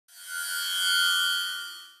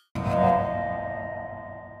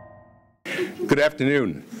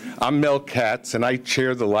afternoon. I'm Mel Katz, and I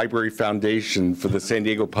chair the Library Foundation for the San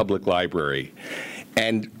Diego Public Library.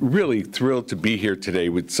 And really thrilled to be here today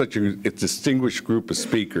with such a distinguished group of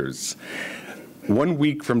speakers. 1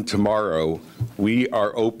 week from tomorrow, we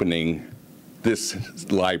are opening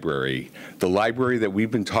this library, the library that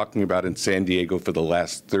we've been talking about in San Diego for the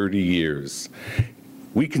last 30 years.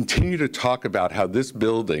 We continue to talk about how this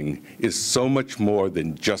building is so much more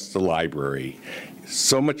than just a library,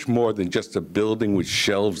 so much more than just a building with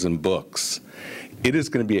shelves and books. It is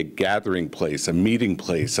going to be a gathering place, a meeting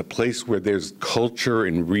place, a place where there's culture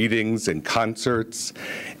and readings and concerts.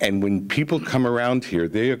 And when people come around here,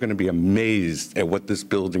 they are going to be amazed at what this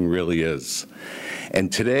building really is.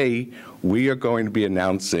 And today, we are going to be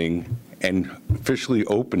announcing and officially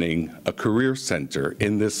opening a career center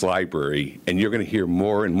in this library, and you're going to hear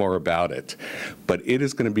more and more about it. But it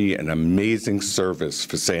is going to be an amazing service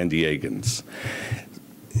for San Diegans.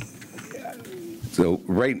 So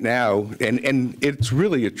right now, and it's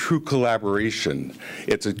really a true collaboration.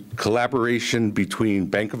 It's a collaboration between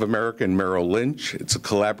Bank of America and Merrill Lynch. It's a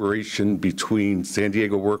collaboration between San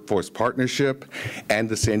Diego Workforce Partnership and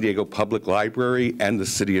the San Diego Public Library and the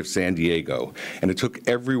City of San Diego. And it took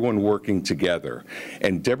everyone working together.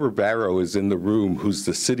 And Deborah Barrow is in the room, who's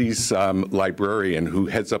the city's librarian, who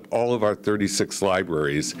heads up all of our 36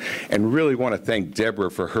 libraries. And really want to thank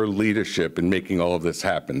Deborah for her leadership in making all of this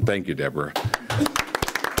happen. Thank you, Deborah.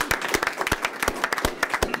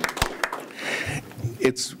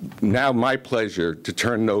 It's now my pleasure to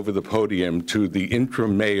turn over the podium to the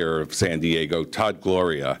interim mayor of San Diego, Todd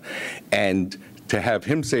Gloria, and to have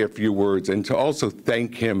him say a few words and to also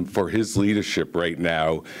thank him for his leadership right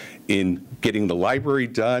now in getting the library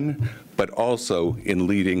done, but also in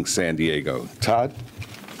leading San Diego. Todd?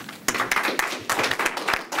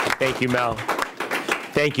 Thank you, Mel.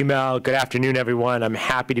 Thank you, Mel. Good afternoon, everyone. I'm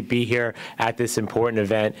happy to be here at this important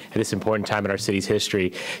event, at this important time in our city's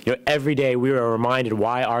history. You know, every day we are reminded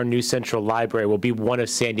why our new Central Library will be one of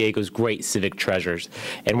San Diego's great civic treasures.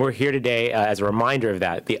 And we're here today as a reminder of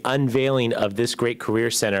that. The unveiling of this great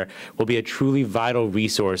career center will be a truly vital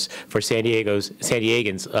resource for San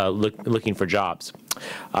Diegans looking for jobs.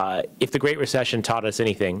 If the Great Recession taught us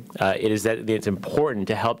anything, it is that it's important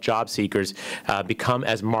to help job seekers become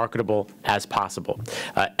as marketable as possible.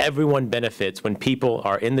 Everyone benefits when people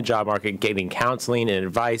are in the job market getting counseling and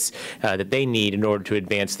advice that they need in order to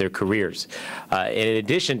advance their careers. In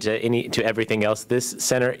addition to everything else, this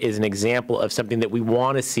center is an example of something that we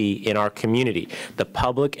want to see in our community, the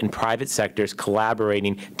public and private sectors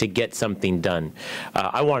collaborating to get something done.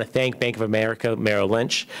 I want to thank Bank of America Merrill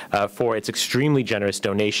Lynch for its extremely generous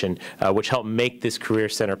donation, which helped make this career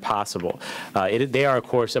center possible. They are, of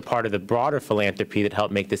course, a part of the broader philanthropy that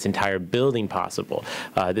helped make this entire building possible.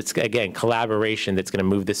 That's, again, collaboration that's going to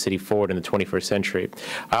move this city forward in the 21st century.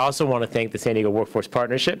 I also want to thank the San Diego Workforce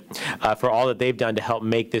Partnership for all that they've done to help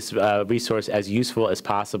make this resource as useful as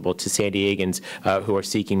possible to San Diegans who are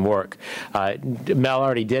seeking work. Mel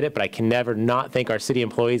already did it, but I can never not thank our city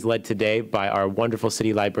employees, led today by our wonderful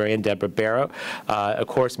city librarian, Deborah Barrow. Of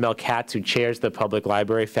course, Mel Katz, who chairs the Public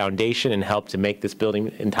Library Foundation and helped to make this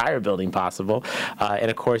entire building possible. And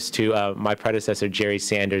of course, to my predecessor, Jerry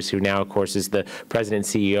Sanders, who now, of course, is the president and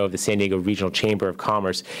CEO of the San Diego Regional Chamber of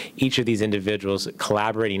Commerce. Each of these individuals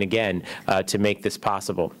collaborating again to make this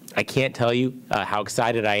possible. I can't tell you how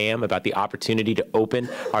excited I am about the opportunity to open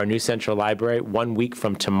our new Central Library 1 week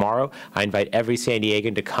from tomorrow. I invite every San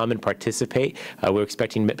Diegan to come and participate. We're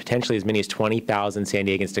expecting potentially as many as 20,000 San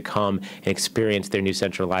Diegans to come and experience their new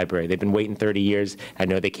Central Library. They've been waiting 30 years. I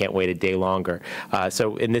know they can't wait a day longer.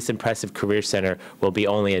 So in this impressive career center will be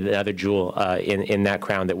only another jewel in that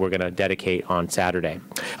crown that we're going to dedicate on Saturday.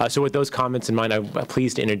 So with those comments in mind, I'm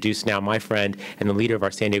pleased to introduce now my friend and the leader of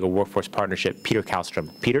our San Diego Workforce Partnership, Peter Kallstrom.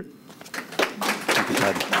 Peter? Thank you,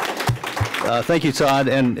 Todd. Thank you, Todd,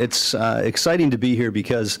 and it's exciting to be here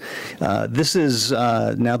because this is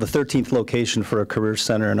now the 13th location for a career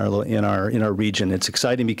center in our region. It's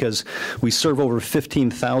exciting because we serve over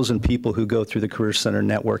 15,000 people who go through the Career Center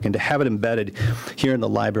network, and to have it embedded here in the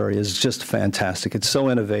library is just fantastic. It's so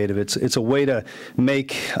innovative. It's a way to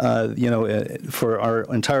make for our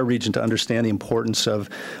entire region to understand the importance of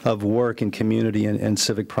work and community and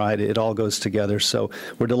civic pride. It all goes together. So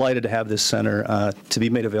we're delighted to have this center to be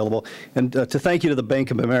made available. And to thank you to the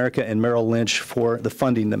Bank of America and Merrill Lynch for the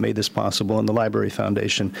funding that made this possible, and the Library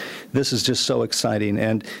Foundation. This is just so exciting.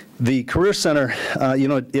 And the Career Center,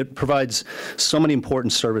 it provides so many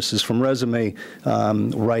important services, from resume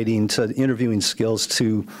writing to interviewing skills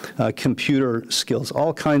to computer skills,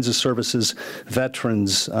 all kinds of services.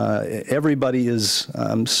 Veterans, everybody is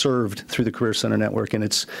served through the Career Center network, and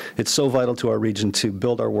it's so vital to our region to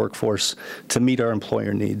build our workforce to meet our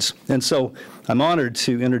employer needs. And so I'm honored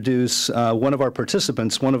to introduce one of our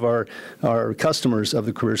participants, one of our customers of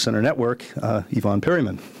the Career Center network, Yvonne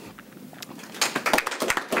Perryman.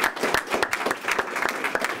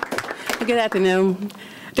 Good afternoon.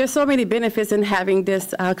 There's so many benefits in having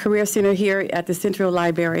this Career Center here at the Central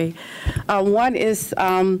Library. One is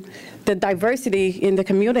the diversity in the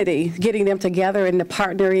community, getting them together and the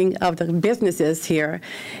partnering of the businesses here,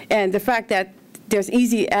 and the fact that there's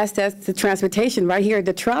easy access to transportation right here.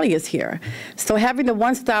 The trolley is here. So having the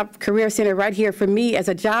one-stop Career Center right here for me as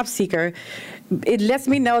a job seeker, it lets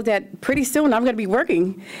me know that pretty soon I'm going to be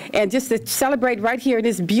working. And just to celebrate right here in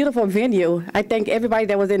this beautiful venue, I thank everybody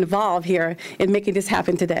that was involved here in making this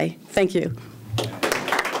happen today. Thank you.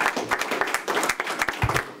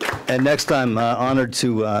 And next, I'm honored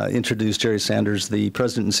to introduce Jerry Sanders, the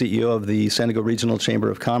President and CEO of the San Diego Regional Chamber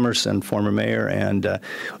of Commerce and former mayor, and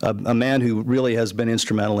a man who really has been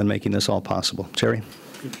instrumental in making this all possible. Jerry?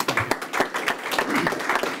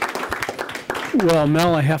 Well,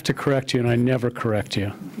 Mel, I have to correct you, and I never correct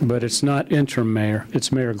you, but it's not interim mayor, it's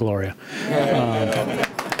Mayor Gloria.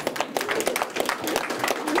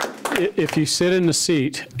 If you sit in the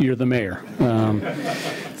seat, you're the mayor.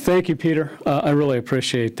 Thank you, Peter. I really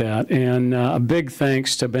appreciate that. And a big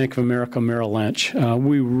thanks to Bank of America Merrill Lynch.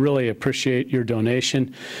 We really appreciate your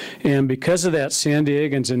donation. And because of that, San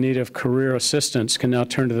Diegans in need of career assistance can now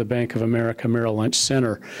turn to the Bank of America Merrill Lynch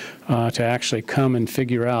Center to actually come and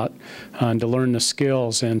figure out and to learn the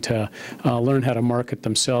skills and to learn how to market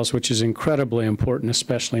themselves, which is incredibly important,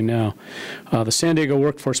 especially now. The San Diego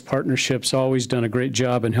Workforce Partnership's always done a great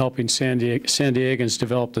job in helping San Diegans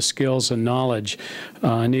develop the skills and knowledge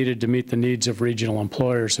needed to meet the needs of regional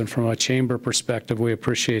employers, and from a chamber perspective, we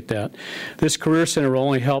appreciate that. This Career Center will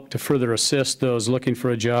only help to further assist those looking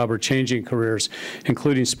for a job or changing careers,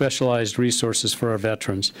 including specialized resources for our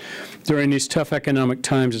veterans. During these tough economic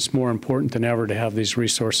times, it's more important than ever to have these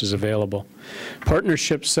resources available.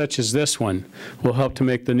 Partnerships such as this one will help to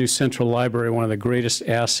make the new Central Library one of the greatest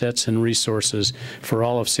assets and resources for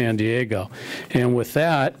all of San Diego. And with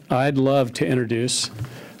that, I'd love to introduce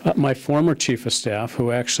my former chief of staff,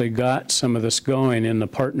 who actually got some of this going in the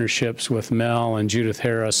partnerships with Mel and Judith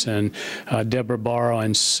Harris and Deborah Barrow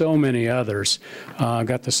and so many others,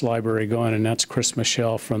 got this library going, and that's Chris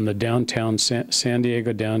Michelle from the Downtown San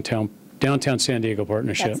Diego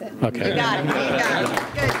Partnership. That's it. Okay. You got it. You got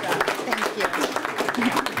it. Good job.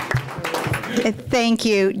 Thank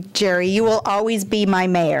you, Jerry. You will always be my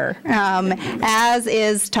mayor, as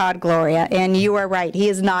is Todd Gloria. And you are right. He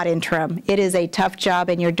is not interim. It is a tough job,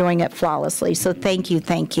 and you're doing it flawlessly. So thank you.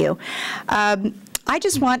 Thank you. I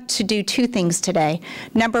just want to do two things today.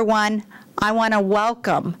 Number one, I want to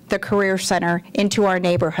welcome the Career Center into our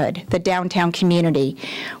neighborhood, the downtown community.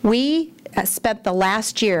 We spent the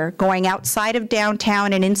last year going outside of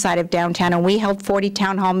downtown and inside of downtown, and we held 40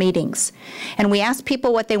 town hall meetings. And we asked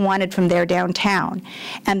people what they wanted from their downtown.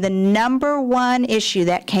 And the number one issue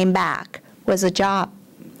that came back was a job.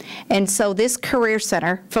 And so this Career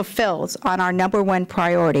Center fulfills on our number one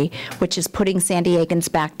priority, which is putting San Diegans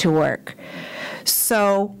back to work.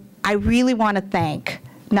 So I really want to thank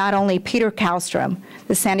not only Peter Kallstrom,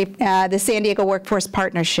 the San Diego Workforce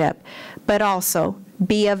Partnership, but also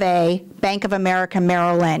B of A, Bank of America,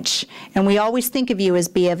 Merrill Lynch. And we always think of you as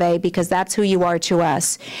B of A because that's who you are to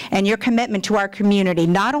us. And your commitment to our community,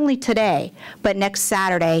 not only today, but next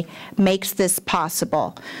Saturday, makes this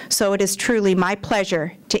possible. So it is truly my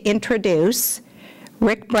pleasure to introduce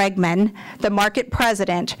Rick Bregman, the market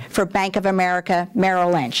president for Bank of America, Merrill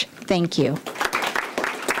Lynch. Thank you.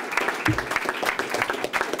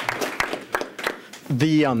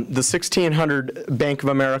 The 1,600 Bank of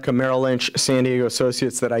America Merrill Lynch San Diego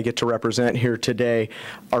associates that I get to represent here today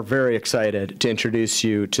are very excited to introduce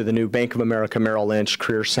you to the new Bank of America Merrill Lynch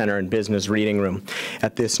Career Center and Business Reading Room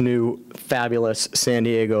at this new fabulous San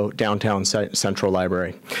Diego Downtown Central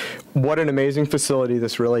Library. What an amazing facility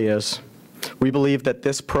this really is. We believe that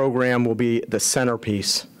this program will be the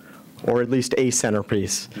centerpiece, or at least a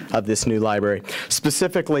centerpiece, of this new library.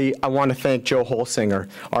 Specifically, I want to thank Joe Holsinger,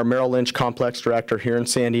 our Merrill Lynch Complex Director here in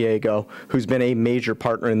San Diego, who's been a major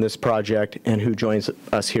partner in this project and who joins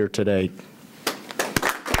us here today.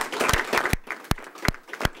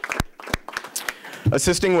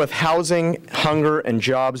 Assisting with housing, hunger, and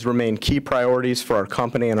jobs remain key priorities for our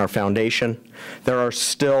company and our foundation. There are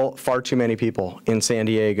still far too many people in San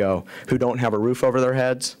Diego who don't have a roof over their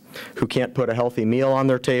heads, who can't put a healthy meal on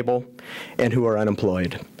their table, and who are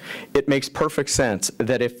unemployed. It makes perfect sense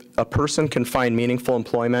that if a person can find meaningful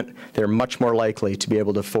employment, they're much more likely to be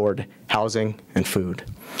able to afford housing and food.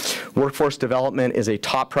 Workforce development is a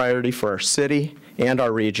top priority for our city and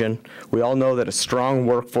our region. We all know that a strong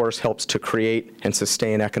workforce helps to create and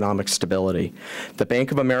sustain economic stability. The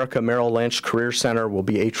Bank of America Merrill Lynch Career Center will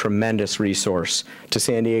be a tremendous resource to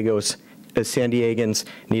San Diegans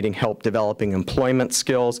needing help developing employment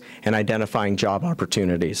skills and identifying job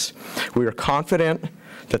opportunities. We are confident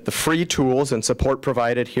that the free tools and support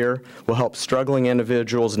provided here will help struggling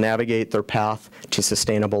individuals navigate their path to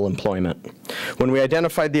sustainable employment. When we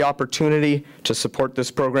identified the opportunity to support this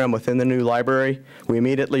program within the new library, we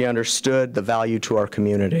immediately understood the value to our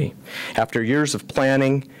community. After years of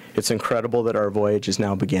planning, it's incredible that our voyage is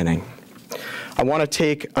now beginning. I want to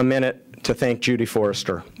take a minute to thank Judy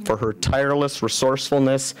Forrester for her tireless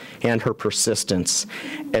resourcefulness and her persistence.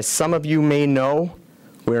 As some of you may know,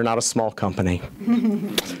 we are not a small company.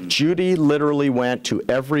 Judy literally went to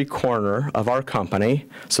every corner of our company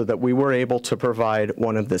so that we were able to provide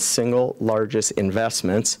one of the single largest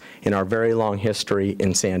investments in our very long history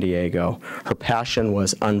in San Diego. Her passion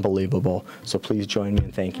was unbelievable. So please join me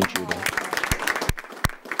in thanking Judy.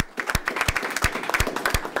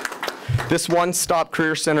 This one-stop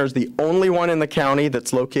career center is the only one in the county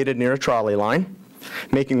that's located near a trolley line,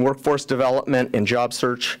 making workforce development and job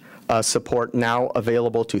search support now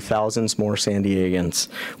available to thousands more San Diegans.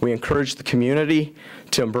 We encourage the community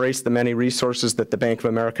to embrace the many resources that the Bank of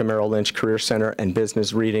America Merrill Lynch Career Center and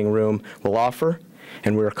Business Reading Room will offer,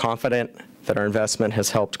 and we are confident that our investment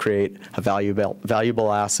has helped create a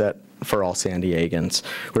valuable asset for all San Diegans.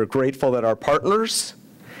 We're grateful that our partners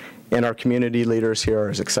and our community leaders here are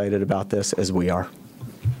as excited about this as we are.